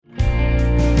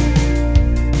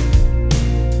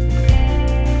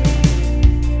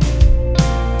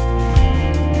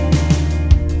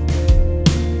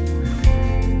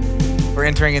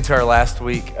entering into our last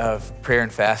week of prayer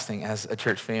and fasting as a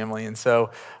church family. And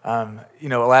so,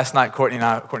 last night,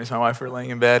 Courtney's my wife, we were laying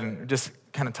in bed and just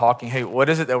kind of talking, hey, what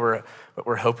is it that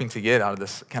we're hoping to get out of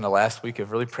this kind of last week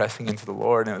of really pressing into the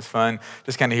Lord? And it was fun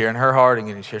just kind of hearing her heart and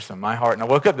getting to share some of my heart. And I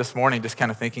woke up this morning just kind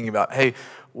of thinking about, hey,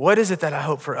 what is it that I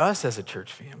hope for us as a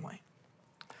church family?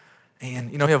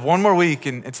 And, we have one more week,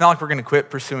 and it's not like we're going to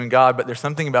quit pursuing God, but there's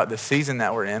something about this season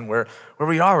that we're in where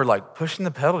we're like pushing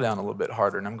the pedal down a little bit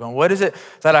harder. And I'm going, what is it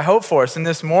that I hope for us? And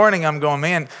this morning, I'm going,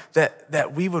 man,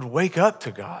 that we would wake up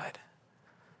to God.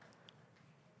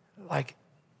 Like,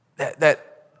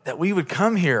 that we would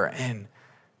come here and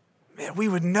man, we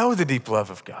would know the deep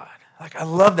love of God. Like, I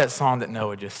love that song that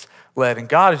Noah just led, and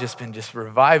God has just been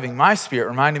reviving my spirit,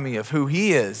 reminding me of who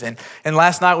he is. And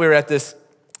last night we were at this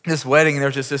wedding, and there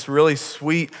was just this really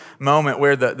sweet moment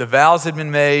where the vows had been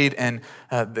made and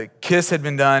the kiss had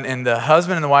been done, and the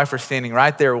husband and the wife were standing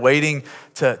right there waiting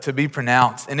to be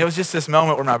pronounced. And it was just this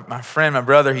moment where my friend, my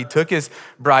brother, he took his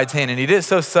bride's hand, and he did it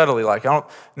so subtly. Like, I don't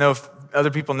know if other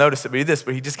people noticed it, but he did this,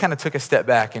 but he just kind of took a step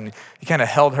back and he kind of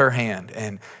held her hand.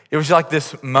 And it was like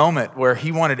this moment where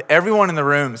he wanted everyone in the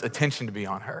room's attention to be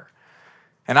on her.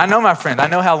 And I know my friend, I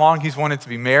know how long he's wanted to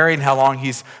be married and how long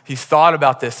he's thought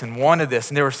about this and wanted this.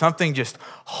 And there was something just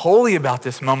holy about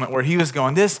this moment where he was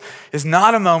going, this is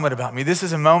not a moment about me. This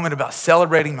is a moment about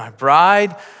celebrating my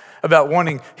bride, about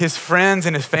wanting his friends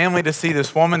and his family to see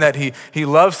this woman that he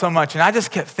loves so much. And I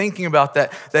just kept thinking about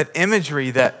that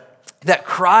imagery that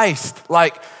Christ,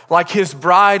 like his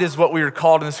bride is what we are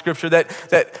called in the scripture, that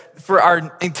for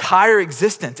our entire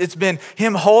existence, it's been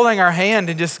him holding our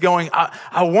hand and just going,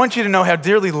 I want you to know how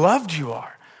dearly loved you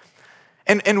are.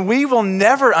 And we will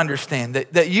never understand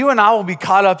that you and I will be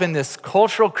caught up in this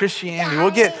cultural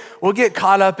Christianity. We'll get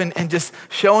caught up in just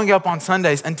showing up on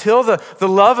Sundays until the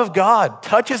love of God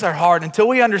touches our heart, until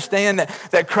we understand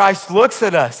that Christ looks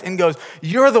at us and goes,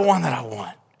 you're the one that I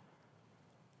want.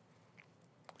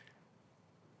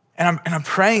 And I'm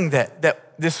praying that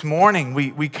this morning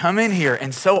we come in here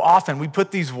and so often we put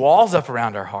these walls up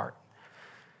around our heart.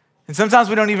 And sometimes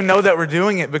we don't even know that we're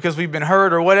doing it because we've been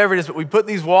hurt or whatever it is, but we put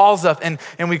these walls up and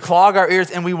we clog our ears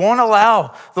and we won't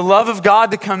allow the love of God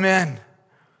to come in.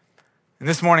 And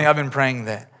this morning I've been praying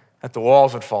that the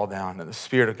walls would fall down, that the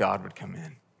Spirit of God would come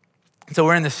in. And so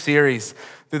we're in this series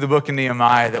through the book of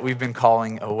Nehemiah that we've been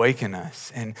calling Awaken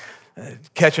Us. And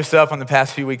catch us up on the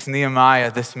past few weeks.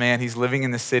 Nehemiah, this man, he's living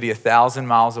in the city 1,000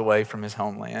 miles away from his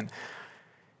homeland.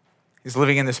 He's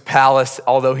living in this palace,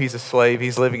 although he's a slave,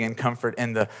 he's living in comfort,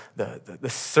 and the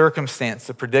circumstance,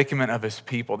 the predicament of his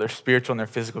people, their spiritual and their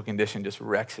physical condition just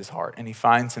wrecks his heart. And he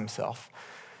finds himself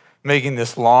making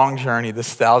this long journey,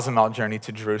 this 1,000-mile journey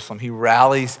to Jerusalem. He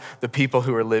rallies the people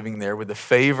who are living there with the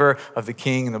favor of the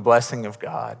king and the blessing of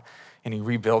God. And he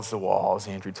rebuilds the wall, as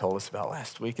Andrew told us about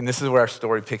last week. And this is where our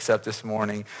story picks up this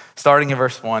morning. Starting in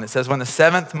verse 1, it says, when the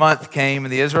 7th month came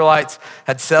and the Israelites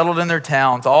had settled in their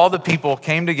towns, all the people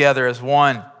came together as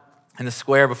one in the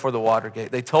square before the water gate.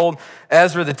 They told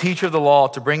Ezra, the teacher of the law,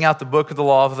 to bring out the book of the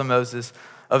law of Moses,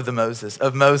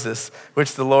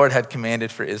 which the Lord had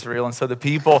commanded for Israel. And so the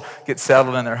people get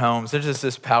settled in their homes. There's just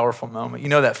this powerful moment. You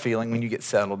know that feeling when you get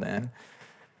settled in.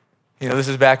 This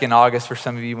is back in August for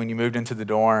some of you when you moved into the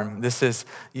dorm. This is,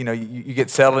 you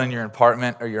get settled in your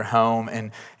apartment or your home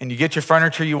and you get your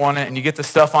furniture you want and you get the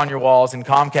stuff on your walls and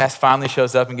Comcast finally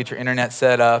shows up and get your internet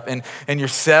set up and you're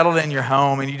settled in your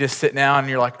home and you just sit down and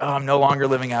you're like, oh, I'm no longer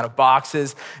living out of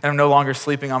boxes and I'm no longer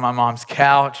sleeping on my mom's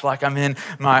couch. Like I'm in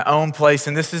my own place.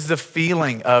 And this is the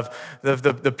feeling of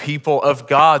the people of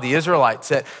God, the Israelites,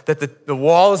 that the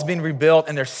wall has been rebuilt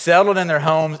and they're settled in their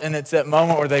homes and it's that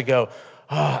moment where they go,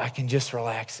 oh, I can just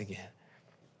relax again.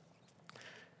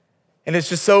 And it's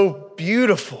just so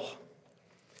beautiful.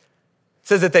 It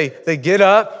says that they get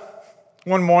up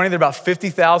one morning. There are about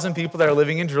 50,000 people that are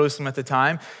living in Jerusalem at the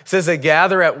time. It says they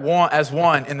gather as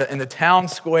one in the town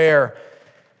square.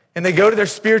 And they go to their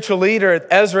spiritual leader,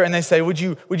 Ezra, and they say, would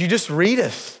you just read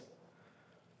us?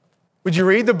 Would you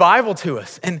read the Bible to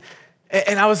us? And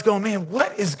I was going, man,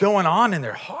 what is going on in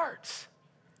their hearts?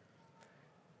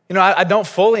 I don't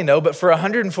fully know, but for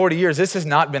 140 years, this has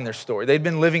not been their story. They'd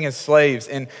been living as slaves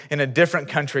in a different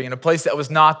country, in a place that was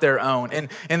not their own.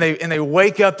 And they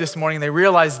wake up this morning and they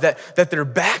realize that they're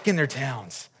back in their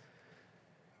towns.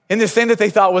 In this thing that they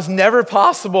thought was never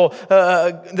possible,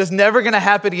 that's never gonna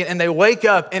happen again. And they wake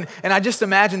up and I just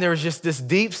imagine there was just this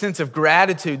deep sense of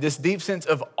gratitude, this deep sense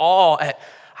of awe at,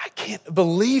 I can't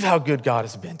believe how good God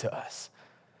has been to us.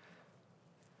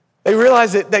 They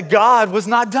realized that God was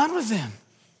not done with them.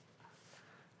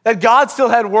 That God still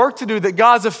had work to do, that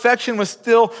God's affection was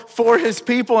still for his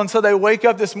people. And so they wake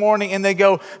up this morning and they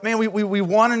go, man, we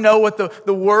want to know what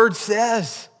the word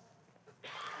says.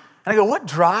 And I go, what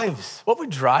would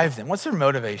drive them? What's their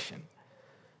motivation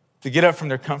to get up from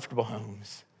their comfortable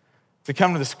homes, to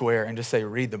come to the square and just say,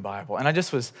 read the Bible? And I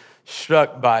just was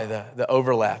struck by the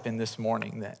overlap in this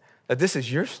morning that this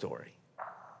is your story.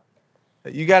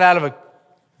 That you got out of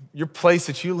your place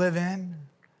that you live in.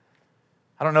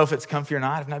 I don't know if it's comfy or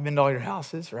not. I've not been to all your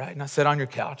houses, right? And I sat on your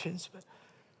couches.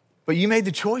 But you made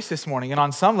the choice this morning. And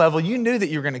on some level, you knew that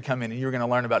you were going to come in and you were going to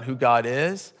learn about who God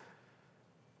is,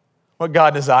 what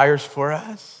God desires for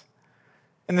us.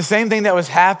 And the same thing that was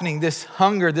happening, this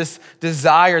hunger, this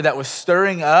desire that was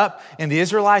stirring up in the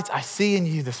Israelites, I see in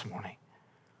you this morning.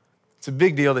 It's a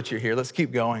big deal that you're here. Let's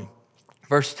keep going.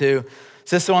 Verse 2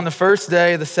 says, so on the first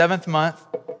day of the 7th month,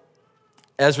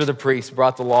 Ezra the priest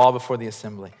brought the law before the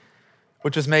assembly,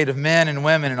 which was made of men and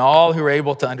women and all who were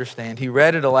able to understand. He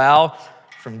read it aloud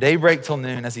from daybreak till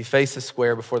noon as he faced the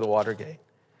square before the water gate,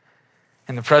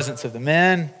 in the presence of the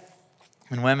men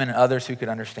and women and others who could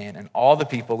understand. And all the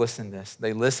people listened to this.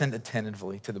 They listened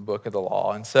attentively to the book of the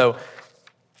law. And so,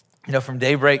 from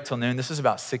daybreak till noon, this was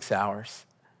about 6 hours.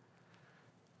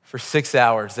 For 6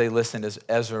 hours, they listened as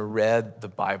Ezra read the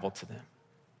Bible to them,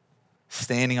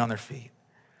 standing on their feet.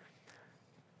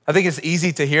 I think it's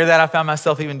easy to hear that. I found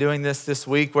myself even doing this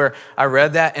week where I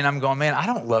read that and I'm going, man, I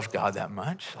don't love God that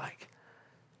much.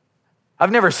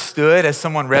 I've never stood as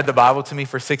someone read the Bible to me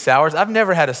for 6 hours. I've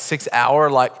never had a 6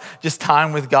 hour, just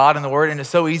time with God and the Word. And it's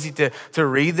so easy to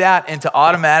read that and to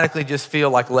automatically just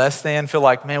feel like less than, feel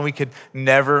like, man, we could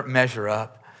never measure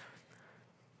up.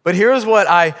 But here's what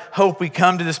I hope we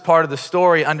come to this part of the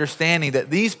story understanding,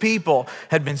 that these people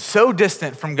had been so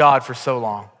distant from God for so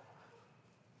long.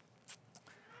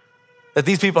 That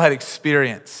these people had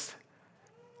experienced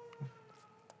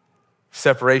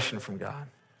separation from God.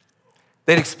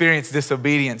 They'd experienced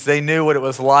disobedience. They knew what it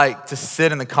was like to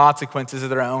sit in the consequences of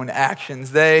their own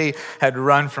actions. They had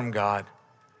run from God.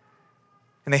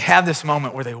 And they have this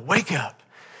moment where they wake up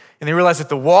and they realize that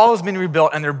the wall has been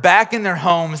rebuilt and they're back in their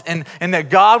homes and that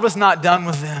God was not done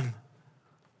with them.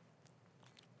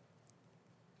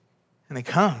 And they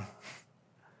come.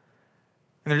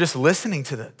 And they're just listening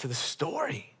to the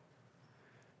story.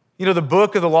 The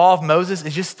book of the law of Moses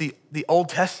is just the Old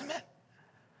Testament.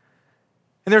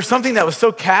 And there's something that was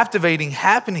so captivating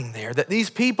happening there, that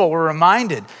these people were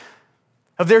reminded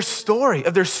of their story,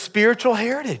 of their spiritual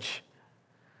heritage.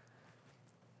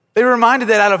 They were reminded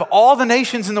that out of all the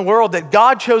nations in the world, that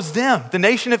God chose them, the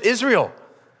nation of Israel.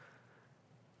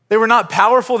 They were not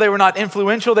powerful, they were not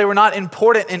influential, they were not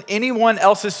important in anyone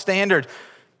else's standard.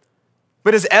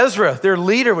 But as Ezra, their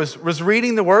leader, was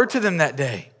reading the word to them that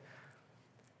day,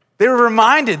 they were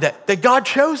reminded that God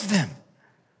chose them.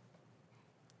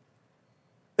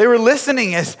 They were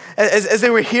listening as they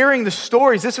were hearing the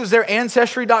stories. This was their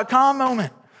Ancestry.com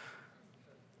moment.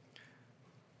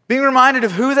 Being reminded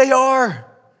of who they are.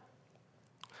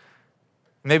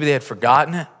 Maybe they had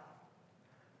forgotten it,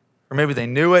 or maybe they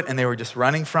knew it and they were just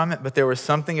running from it, but there was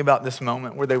something about this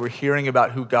moment where they were hearing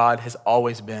about who God has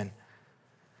always been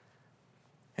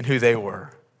and who they were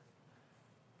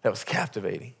that was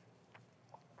captivating.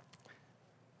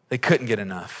 They couldn't get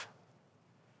enough.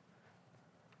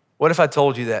 What if I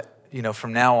told you that,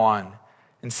 from now on,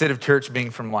 instead of church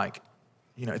being from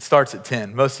it starts at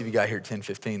 10. Most of you got here at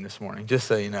 10:15 this morning, just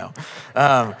so you know.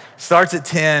 Starts at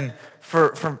 10,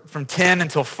 from 10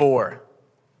 until 4,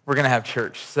 we're gonna have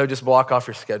church. So just block off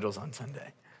your schedules on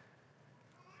Sunday.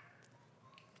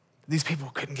 These people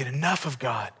couldn't get enough of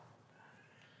God.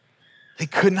 They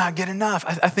could not get enough.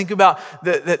 I think about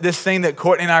this thing that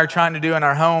Courtney and I are trying to do in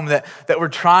our home, that we're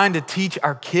trying to teach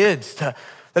our kids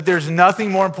that there's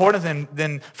nothing more important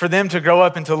than for them to grow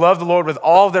up and to love the Lord with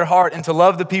all of their heart and to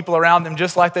love the people around them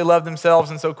just like they love themselves.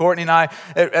 And so Courtney and I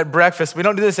at breakfast, we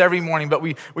don't do this every morning, but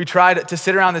we try to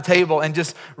sit around the table and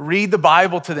just read the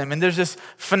Bible to them. And there's this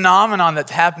phenomenon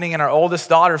that's happening in our oldest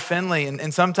daughter, Finley,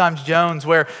 and sometimes Jones,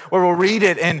 where we'll read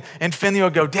it and Finley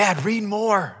will go, Dad, read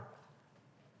more.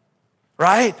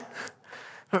 Right?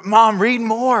 But Mom, read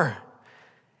more.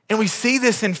 And we see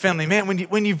this in Finley, man.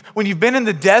 When you've been in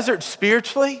the desert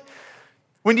spiritually,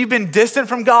 when you've been distant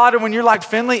from God, or when you're like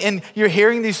Finley and you're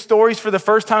hearing these stories for the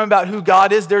first time about who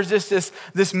God is, there's just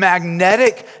this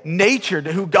magnetic nature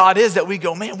to who God is that we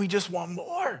go, man, we just want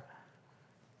more.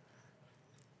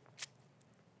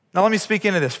 Now let me speak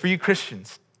into this for you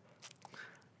Christians.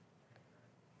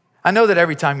 I know that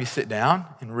every time you sit down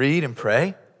and read and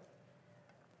pray,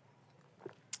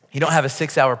 you don't have a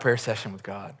 6-hour prayer session with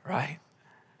God, right?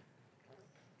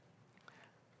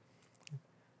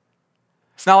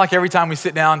 It's not like every time we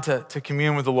sit down to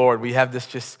commune with the Lord, we have this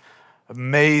just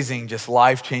amazing, just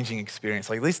life-changing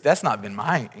experience. Like, at least that's not been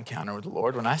my encounter with the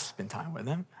Lord when I spend time with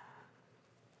him.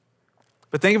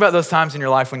 But think about those times in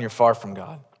your life when you're far from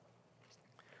God.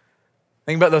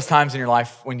 Think about those times in your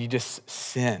life when you just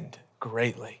sinned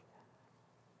greatly.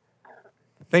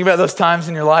 Think about those times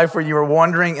in your life where you were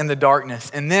wandering in the darkness,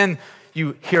 and then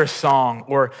you hear a song,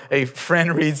 or a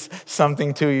friend reads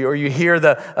something to you, or you hear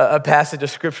a passage of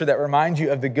scripture that reminds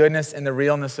you of the goodness and the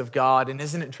realness of God. And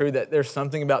isn't it true that there's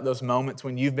something about those moments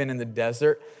when you've been in the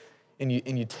desert and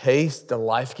you taste the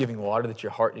life-giving water that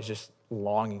your heart is just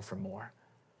longing for more?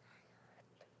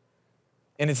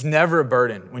 And it's never a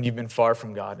burden when you've been far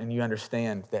from God and you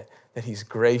understand that he's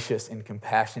gracious and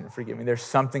compassionate and forgiving. There's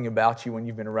something about you when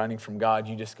you've been running from God.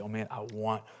 You just go, man, I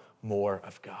want more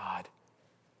of God.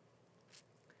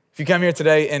 If you come here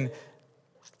today and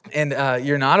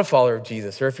you're not a follower of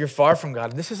Jesus, or if you're far from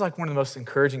God, this is like one of the most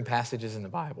encouraging passages in the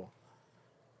Bible.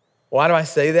 Why do I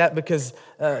say that? Because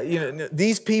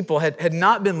these people had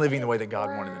not been living the way that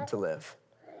God wanted them to live.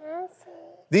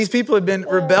 These people had been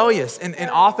rebellious. And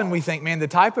often we think, man, the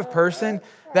type of person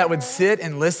that would sit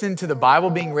and listen to the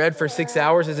Bible being read for 6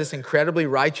 hours is this incredibly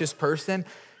righteous person.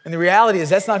 And the reality is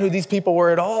that's not who these people were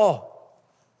at all.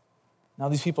 Now,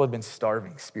 these people had been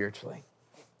starving spiritually.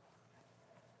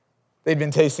 They'd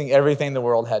been tasting everything the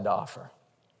world had to offer.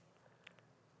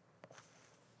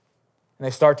 And they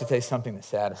start to taste something that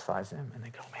satisfies them. And they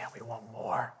go, man, we want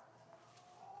more.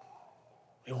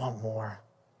 We want more.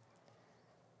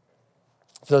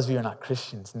 For those of you who are not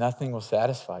Christians, nothing will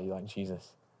satisfy you like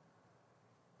Jesus.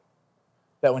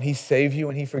 That when he saves you,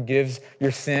 when he forgives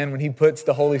your sin, when he puts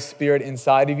the Holy Spirit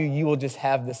inside of you, you will just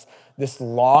have this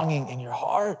longing in your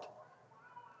heart.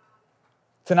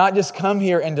 To not just come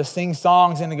here and to sing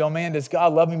songs and to go, man, does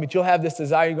God love me? But you'll have this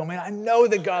desire. You go, man, I know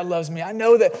that God loves me. I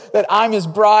know that I'm his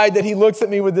bride, that he looks at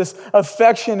me with this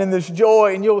affection and this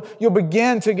joy. And you'll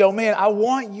begin to go, man, I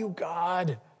want you,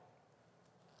 God.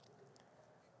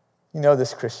 You know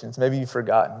this, Christians. Maybe you've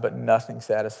forgotten, but nothing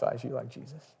satisfies you like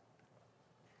Jesus.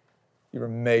 You were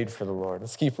made for the Lord.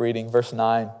 Let's keep reading. Verse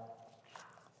 9.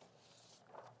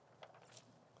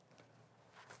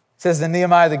 It says, then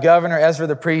Nehemiah the governor, Ezra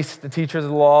the priest, the teachers of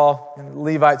the law, and the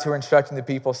Levites who were instructing the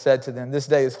people said to them, this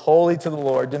day is holy to the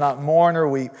Lord. Do not mourn or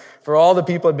weep. For all the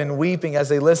people had been weeping as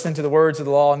they listened to the words of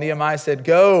the law. And Nehemiah said,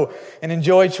 go and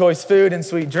enjoy choice food and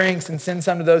sweet drinks and send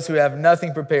some to those who have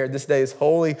nothing prepared. This day is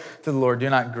holy to the Lord.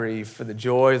 Do not grieve, for the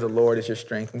joy of the Lord is your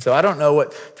strength. And so I don't know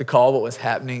what to call what was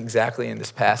happening exactly in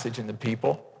this passage in the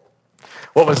people.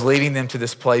 What was leading them to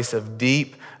this place of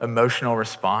deep emotional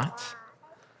response.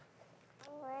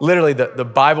 Literally, the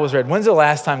Bible was read. When's the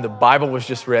last time the Bible was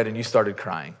just read and you started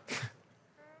crying?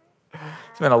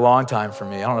 It's been a long time for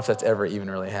me. I don't know if that's ever even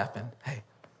really happened. Hey,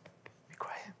 be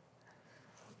quiet.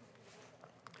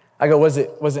 I go, was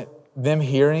it them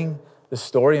hearing the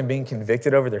story and being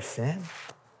convicted over their sin?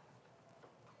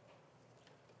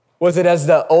 Was it as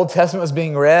the Old Testament was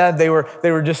being read, they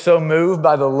were just so moved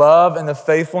by the love and the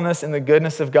faithfulness and the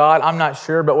goodness of God? I'm not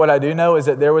sure, but what I do know is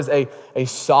that there was a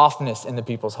softness in the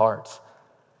people's hearts.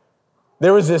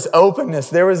 There was this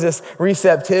openness, there was this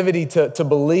receptivity to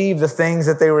believe the things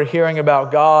that they were hearing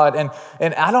about God.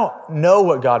 And I don't know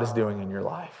what God is doing in your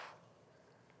life.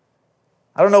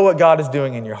 I don't know what God is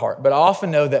doing in your heart, but I often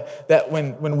know that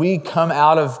when we come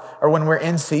out of, or when we're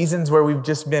in seasons where we've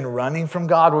just been running from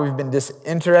God, where we've been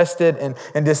disinterested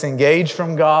and disengaged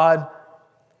from God,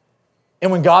 and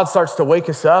when God starts to wake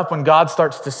us up, when God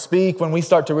starts to speak, when we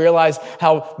start to realize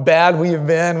how bad we have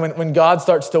been, when God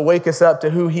starts to wake us up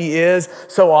to who he is,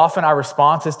 so often our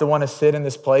response is to want to sit in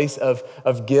this place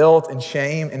of guilt and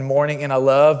shame and mourning. And I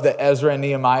love that Ezra and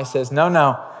Nehemiah says,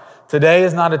 no, today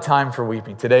is not a time for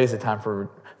weeping. Today is a time for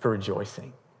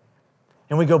rejoicing.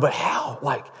 And we go, but how?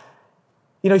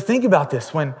 Think about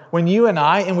this. When you and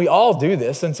I, and we all do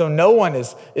this, and so no one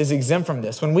is exempt from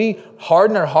this. When we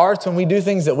harden our hearts, when we do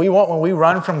things that we want, when we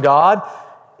run from God,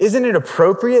 isn't it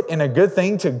appropriate and a good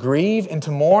thing to grieve and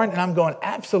to mourn? And I'm going,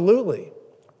 absolutely.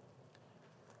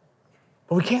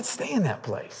 But we can't stay in that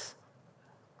place.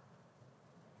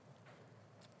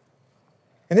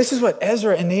 And this is what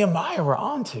Ezra and Nehemiah were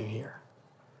onto here.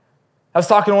 I was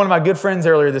talking to one of my good friends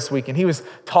earlier this week, and he was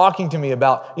talking to me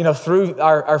about, through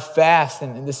our fast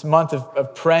and this month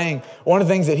of praying, one of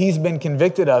the things that he's been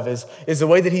convicted of is the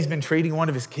way that he's been treating one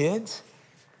of his kids.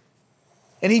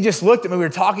 And he just looked at me. We were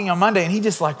talking on Monday, and he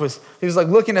was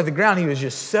looking at the ground. He was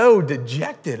just so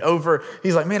dejected over,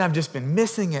 he's like, man, I've just been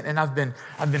missing it, and I've been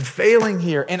failing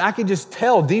here. And I could just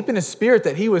tell deep in his spirit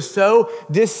that he was so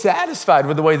dissatisfied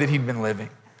with the way that he'd been living.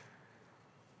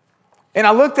 And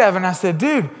I looked at him and I said,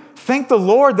 dude, thank the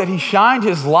Lord that he shined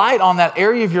his light on that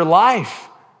area of your life.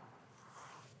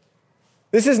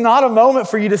 This is not a moment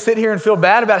for you to sit here and feel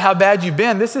bad about how bad you've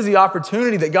been. This is the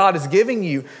opportunity that God is giving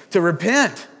you to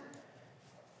repent.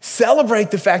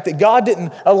 Celebrate the fact that God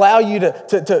didn't allow you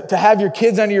to have your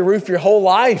kids under your roof your whole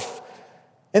life.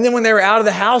 And then when they were out of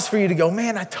the house for you to go,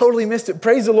 man, I totally missed it.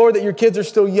 Praise the Lord that your kids are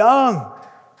still young.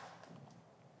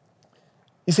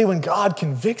 You see, when God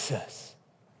convicts us,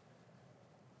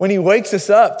 when he wakes us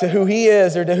up to who he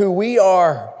is or to who we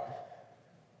are,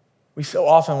 we so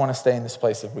often want to stay in this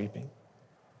place of weeping.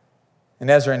 And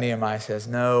Ezra and Nehemiah says,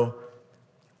 no,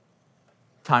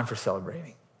 time for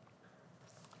celebrating.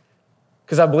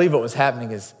 Because I believe what was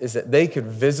happening is that they could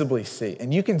visibly see,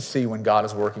 and you can see when God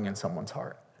is working in someone's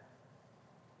heart.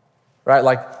 Right?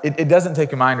 Like, it doesn't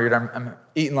take a mind read. I'm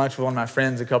eating lunch with one of my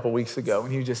friends a couple weeks ago,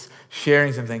 and he was just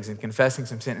sharing some things and confessing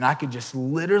some sin. And I could just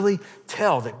literally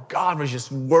tell that God was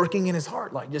just working in his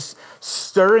heart, like just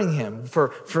stirring him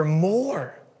for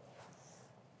more.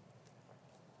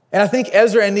 And I think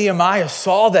Ezra and Nehemiah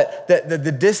saw that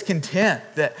the discontent,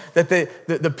 that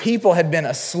the people had been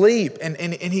asleep. And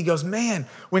he goes, man,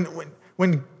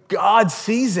 when God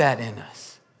sees that in us,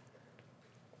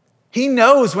 he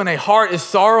knows when a heart is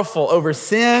sorrowful over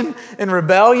sin and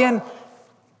rebellion.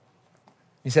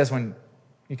 He says, when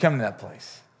you come to that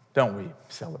place, don't weep,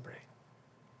 celebrate.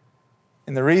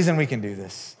 And the reason we can do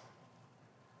this,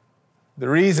 the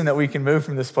reason that we can move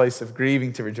from this place of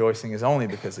grieving to rejoicing is only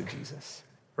because of Jesus,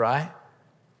 right?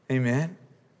 Amen?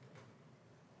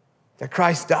 That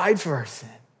Christ died for our sin.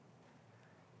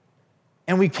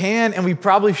 And we can and we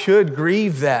probably should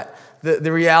grieve that.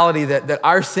 The reality that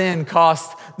our sin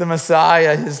cost the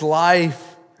Messiah his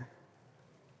life.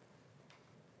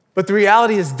 But the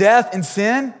reality is death and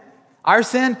sin, our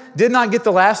sin, did not get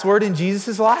the last word in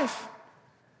Jesus' life.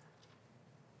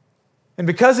 And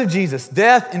because of Jesus,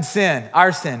 death and sin,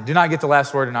 our sin, do not get the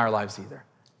last word in our lives either.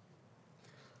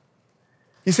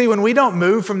 You see, when we don't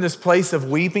move from this place of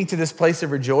weeping to this place of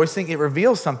rejoicing, it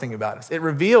reveals something about us. It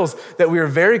reveals that we are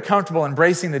very comfortable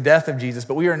embracing the death of Jesus,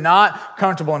 but we are not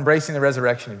comfortable embracing the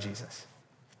resurrection of Jesus.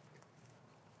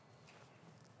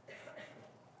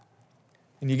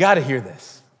 And you got to hear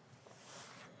this.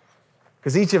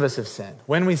 Because each of us have sinned.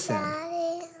 When we sin,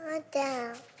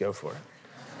 go for it.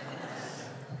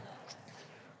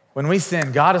 When we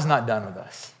sin, God is not done with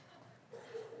us.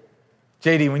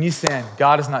 JD, when you sin,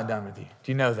 God is not done with you.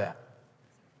 Do you know that?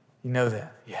 You know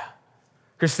that? Yeah.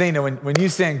 Christina, when you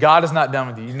sin, God is not done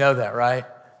with you. You know that, right?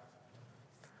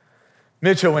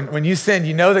 Mitchell, when you sin,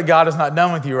 you know that God is not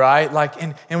done with you, right? Like,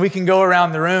 and we can go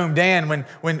around the room. Dan,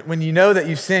 when you know that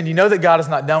you've sinned, you know that God is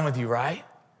not done with you, right?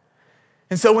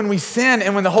 And so when we sin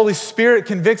and when the Holy Spirit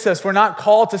convicts us, we're not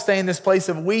called to stay in this place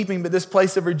of weeping, but this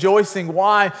place of rejoicing.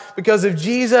 Why? Because of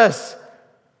Jesus.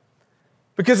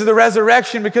 Because of the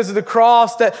resurrection, because of the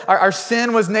cross, that our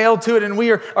sin was nailed to it and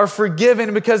we are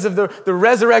forgiven. Because of the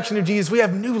resurrection of Jesus, we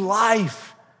have new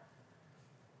life.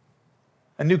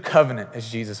 A new covenant,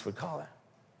 as Jesus would call it.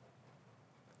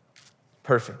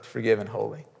 Perfect, forgiven,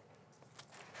 holy.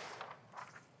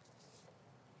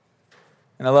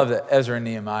 And I love that Ezra and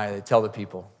Nehemiah, they tell the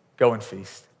people, go and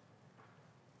feast.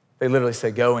 They literally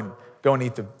say, go and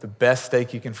eat the best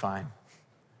steak you can find.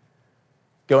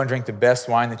 Go and drink the best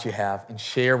wine that you have and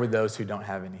share with those who don't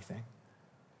have anything.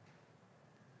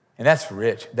 And that's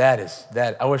rich.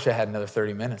 That. I wish I had another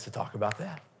 30 minutes to talk about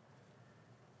that.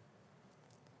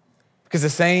 Because the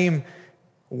same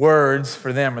words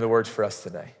for them are the words for us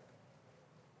today.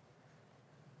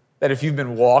 That if you've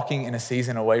been walking in a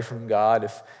season away from God,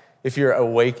 if you're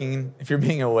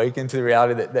being awakened to the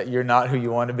reality that you're not who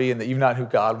you want to be and that you're not who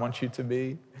God wants you to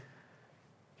be,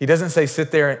 he doesn't say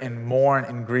sit there and mourn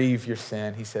and grieve your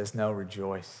sin. He says, no,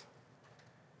 rejoice.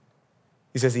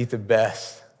 He says, eat the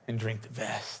best and drink the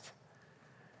best.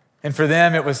 And for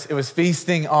them, it was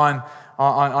feasting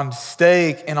on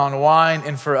steak and on wine.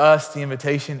 And for us, the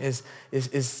invitation is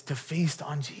to feast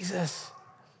on Jesus.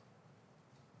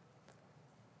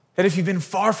 That if you've been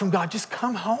far from God, just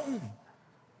come home.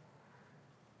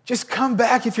 Just come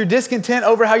back. If you're discontent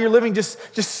over how you're living, just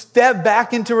step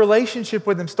back into relationship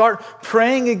with him. Start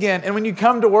praying again. And when you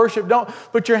come to worship, don't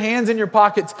put your hands in your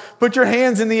pockets. Put your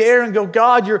hands in the air and go,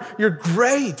 God, you're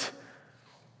great.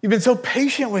 You've been so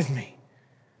patient with me.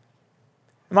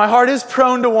 My heart is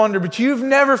prone to wander, but you've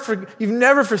never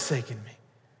forsaken me.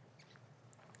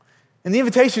 And the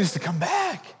invitation is to come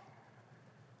back.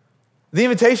 The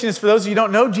invitation is for those of you who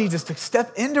don't know Jesus to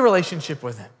step into relationship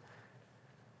with him.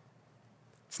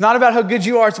 It's not about how good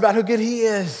you are, it's about how good he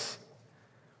is.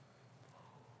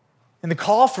 And the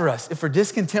call for us, if we're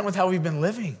discontent with how we've been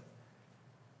living,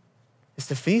 is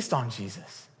to feast on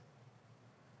Jesus.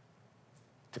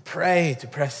 to pray, to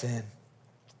press in.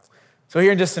 So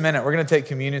here in just a minute, we're going to take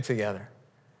communion together.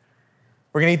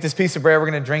 We're going to eat this piece of bread. We're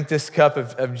going to drink this cup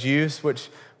of juice, which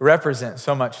represents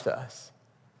so much to us.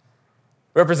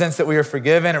 It represents that we are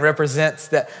forgiven. It represents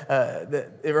that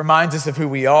it reminds us of who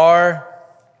we are.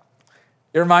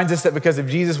 It reminds us that because of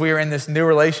Jesus, we are in this new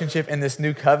relationship, in this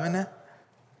new covenant.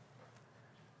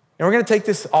 And we're going to take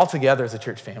this all together as a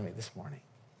church family this morning.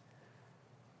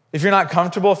 If you're not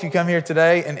comfortable, if you come here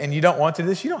today and you don't want to do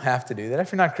this, you don't have to do that.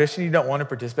 If you're not Christian, you don't want to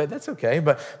participate, that's okay,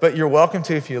 but you're welcome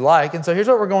to if you like. And so here's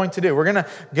what we're going to do. We're going to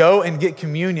go and get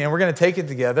communion. We're going to take it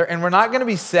together, and we're not going to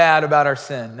be sad about our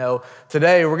sin. No,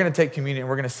 today we're going to take communion.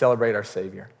 We're going to celebrate our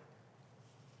Savior.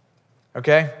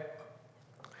 Okay?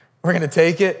 We're going to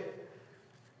take it,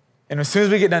 and as soon as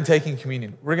we get done taking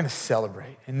communion, we're going to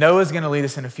celebrate. And Noah's going to lead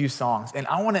us in a few songs. And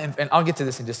I'll get to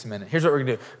this in just a minute. Here's what we're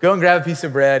going to do. Go and grab a piece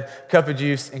of bread, cup of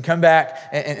juice, and come back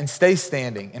and stay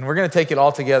standing. And we're going to take it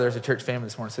all together as a church family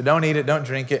this morning. So don't eat it, don't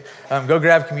drink it. Go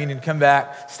grab communion, come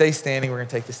back, stay standing. We're going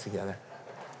to take this together.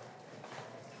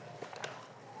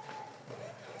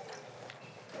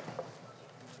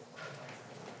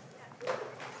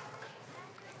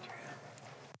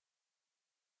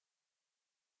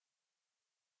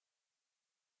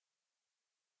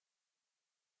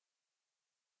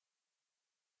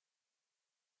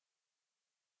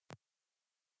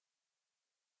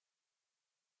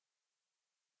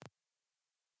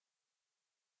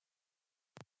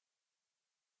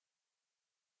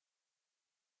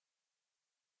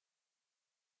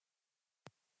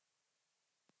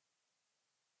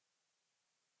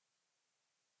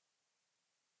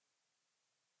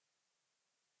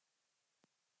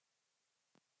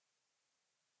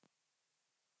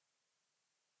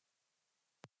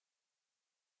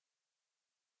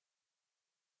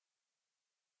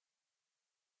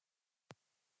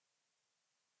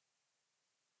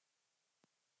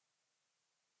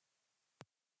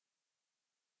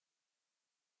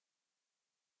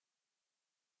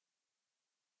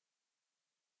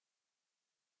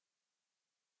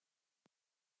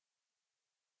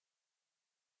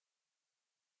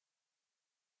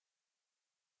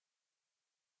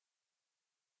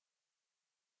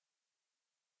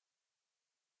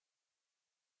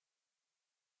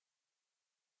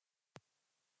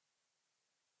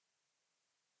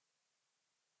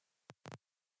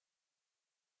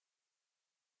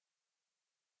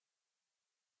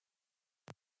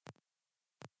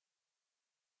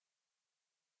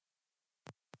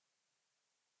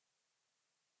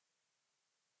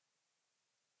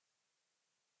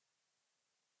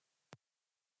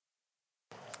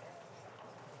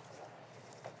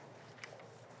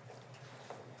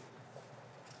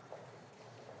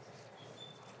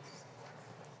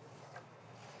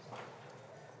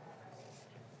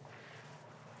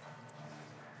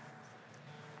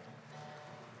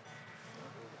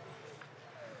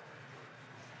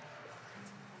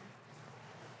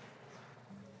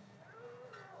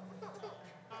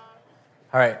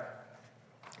 All right,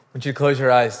 I want you to close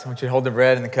your eyes. I want you to hold the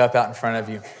bread and the cup out in front of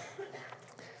you.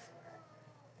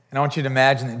 And I want you to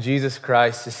imagine that Jesus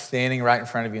Christ is standing right in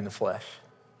front of you in the flesh.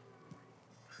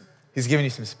 He's giving you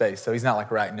some space, so he's not like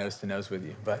right nose to nose with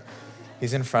you, but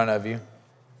he's in front of you.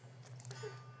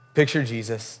 Picture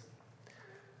Jesus.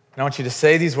 And I want you to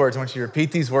say these words. I want you to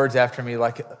repeat these words after me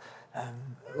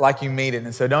like you mean it.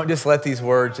 And so don't just let these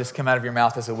words just come out of your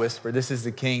mouth as a whisper. This is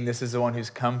the King. This is the one who's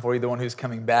come for you, the one who's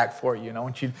coming back for you. And I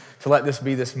want you to let this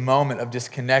be this moment of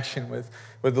just connection with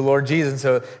the Lord Jesus. And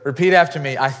so repeat after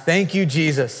me. I thank you,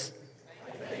 Jesus,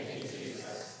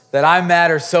 that I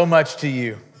matter so much to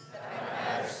you.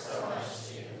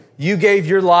 You gave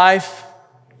your life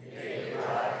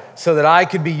so that I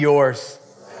could be yours.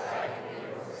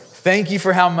 Thank you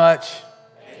for how much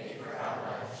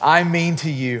I mean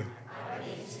to you.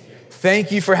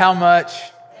 Thank you for how much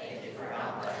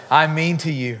I mean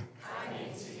to you.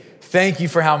 Thank you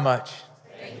for how much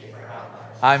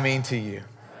I mean to you.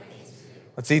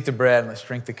 Let's eat the bread and let's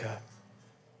drink the cup.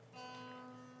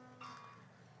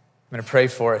 I'm going to pray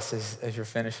for us as you're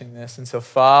finishing this. And so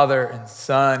Father and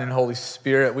Son and Holy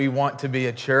Spirit, we want to be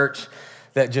a church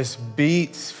that just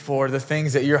beats for the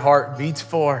things that your heart beats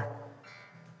for.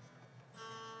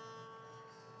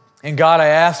 And God, I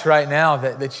ask right now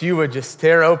that you would just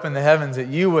tear open the heavens, that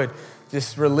you would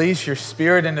just release your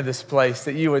Spirit into this place,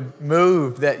 that you would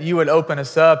move, that you would open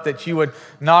us up, that you would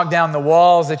knock down the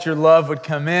walls, that your love would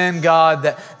come in, God,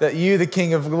 that you, the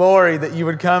King of glory, that you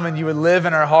would come and you would live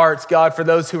in our hearts. God, for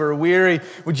those who are weary,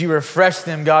 would you refresh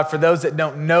them? God, for those that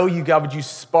don't know you, God, would you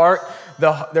spark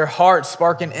their hearts,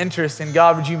 spark an interest? And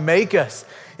God, would you make us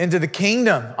into the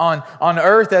kingdom on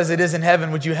earth as it is in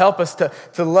heaven. Would you help us to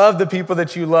love the people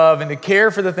that you love and to care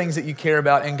for the things that you care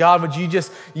about? And God, would you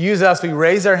just use us? We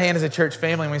raise our hand as a church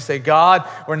family and we say, God,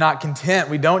 we're not content.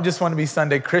 We don't just want to be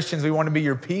Sunday Christians. We want to be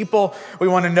your people. We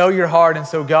want to know your heart. And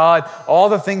so God, all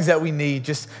the things that we need,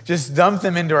 just dump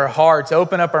them into our hearts.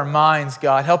 Open up our minds,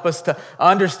 God. Help us to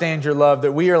understand your love,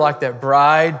 that we are like that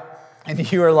bride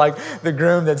and you are like the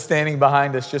groom that's standing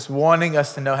behind us, just wanting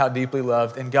us to know how deeply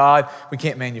loved. And God, we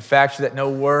can't manufacture that. No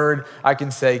word I can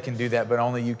say can do that, but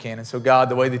only you can. And so God,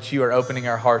 the way that you are opening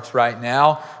our hearts right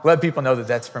now, let people know that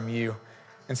that's from you.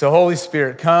 And so Holy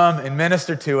Spirit, come and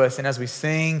minister to us. And as we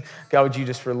sing, God, would you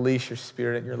just release your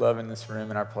spirit and your love in this room,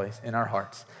 in our place, in our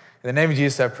hearts. In the name of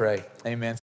Jesus, I pray. Amen.